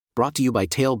Brought to you by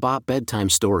Talebot Bedtime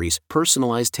Stories,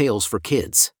 personalized tales for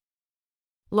kids.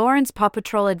 Loren's Paw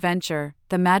Patrol Adventure,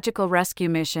 The Magical Rescue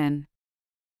Mission.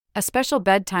 A special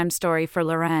bedtime story for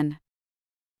Loren.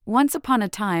 Once upon a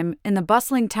time, in the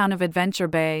bustling town of Adventure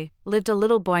Bay, lived a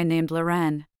little boy named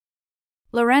Loren.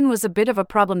 Loren was a bit of a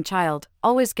problem child,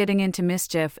 always getting into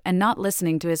mischief and not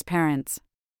listening to his parents.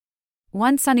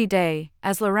 One sunny day,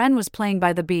 as Loren was playing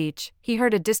by the beach, he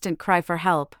heard a distant cry for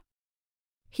help.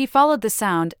 He followed the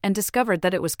sound and discovered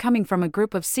that it was coming from a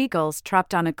group of seagulls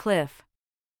trapped on a cliff.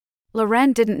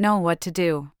 Loren didn't know what to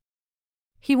do.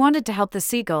 He wanted to help the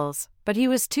seagulls, but he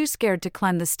was too scared to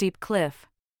climb the steep cliff.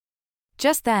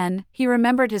 Just then, he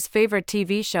remembered his favorite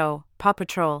TV show, Paw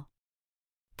Patrol.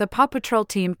 The Paw Patrol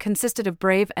team consisted of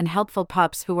brave and helpful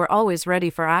pups who were always ready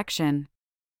for action.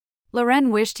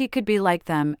 Loren wished he could be like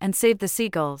them and save the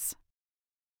seagulls.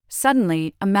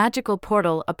 Suddenly, a magical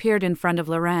portal appeared in front of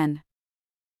Loren.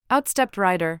 Out stepped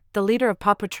Ryder, the leader of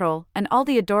Paw Patrol, and all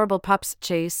the adorable pups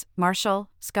Chase, Marshall,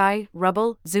 Sky,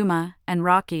 Rubble, Zuma, and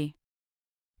Rocky.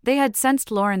 They had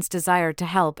sensed Loren's desire to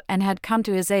help and had come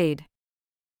to his aid.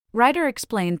 Ryder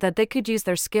explained that they could use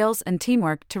their skills and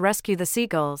teamwork to rescue the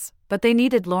seagulls, but they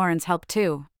needed Loren's help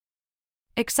too.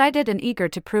 Excited and eager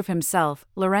to prove himself,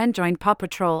 Loren joined Paw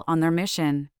Patrol on their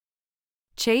mission.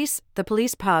 Chase, the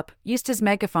police pup, used his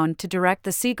megaphone to direct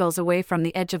the seagulls away from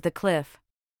the edge of the cliff.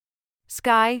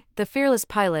 Sky, the fearless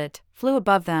pilot, flew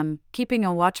above them, keeping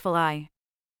a watchful eye.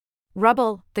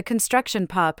 Rubble, the construction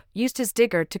pup, used his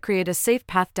digger to create a safe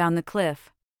path down the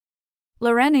cliff.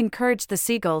 Loren encouraged the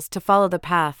seagulls to follow the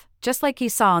path, just like he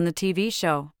saw on the TV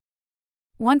show.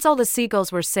 Once all the seagulls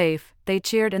were safe, they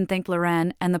cheered and thanked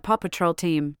Loren and the Paw Patrol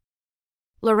team.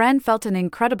 Loren felt an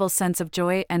incredible sense of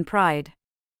joy and pride.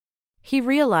 He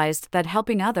realized that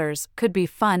helping others could be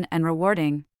fun and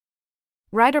rewarding.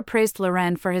 Ryder praised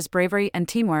Loren for his bravery and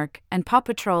teamwork, and Paw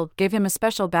Patrol gave him a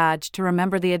special badge to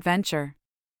remember the adventure.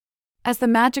 As the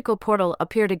magical portal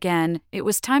appeared again, it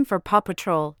was time for Paw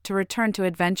Patrol to return to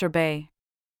Adventure Bay.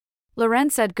 Loren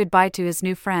said goodbye to his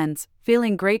new friends,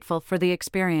 feeling grateful for the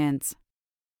experience.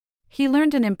 He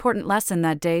learned an important lesson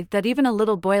that day, that even a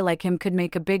little boy like him could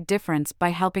make a big difference by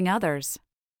helping others.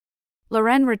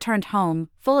 Loren returned home,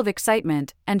 full of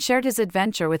excitement, and shared his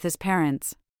adventure with his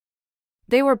parents.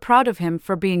 They were proud of him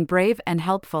for being brave and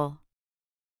helpful.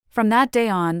 From that day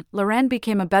on, Loren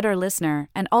became a better listener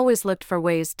and always looked for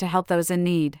ways to help those in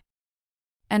need.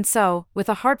 And so, with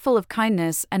a heart full of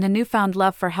kindness and a newfound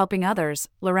love for helping others,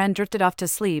 Loren drifted off to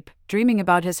sleep, dreaming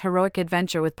about his heroic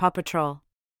adventure with Paw Patrol.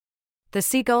 The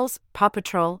seagulls, Paw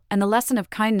Patrol, and the lesson of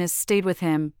kindness stayed with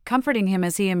him, comforting him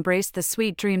as he embraced the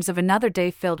sweet dreams of another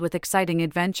day filled with exciting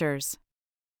adventures.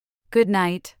 Good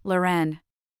night, Loren.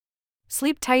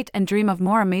 Sleep tight and dream of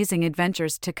more amazing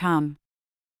adventures to come.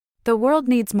 The world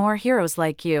needs more heroes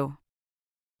like you.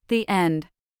 The end.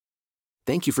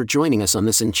 Thank you for joining us on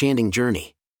this enchanting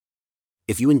journey.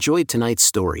 If you enjoyed tonight's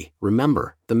story,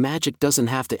 remember, the magic doesn't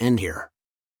have to end here.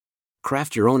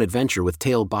 Craft your own adventure with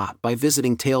Talebot by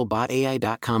visiting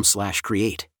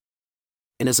talebotai.com/create.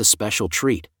 And as a special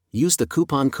treat, use the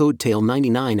coupon code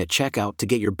TALE99 at checkout to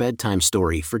get your bedtime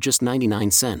story for just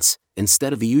 99 cents,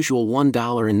 instead of the usual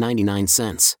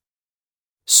 $1.99.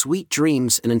 Sweet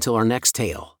dreams, and until our next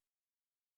tale.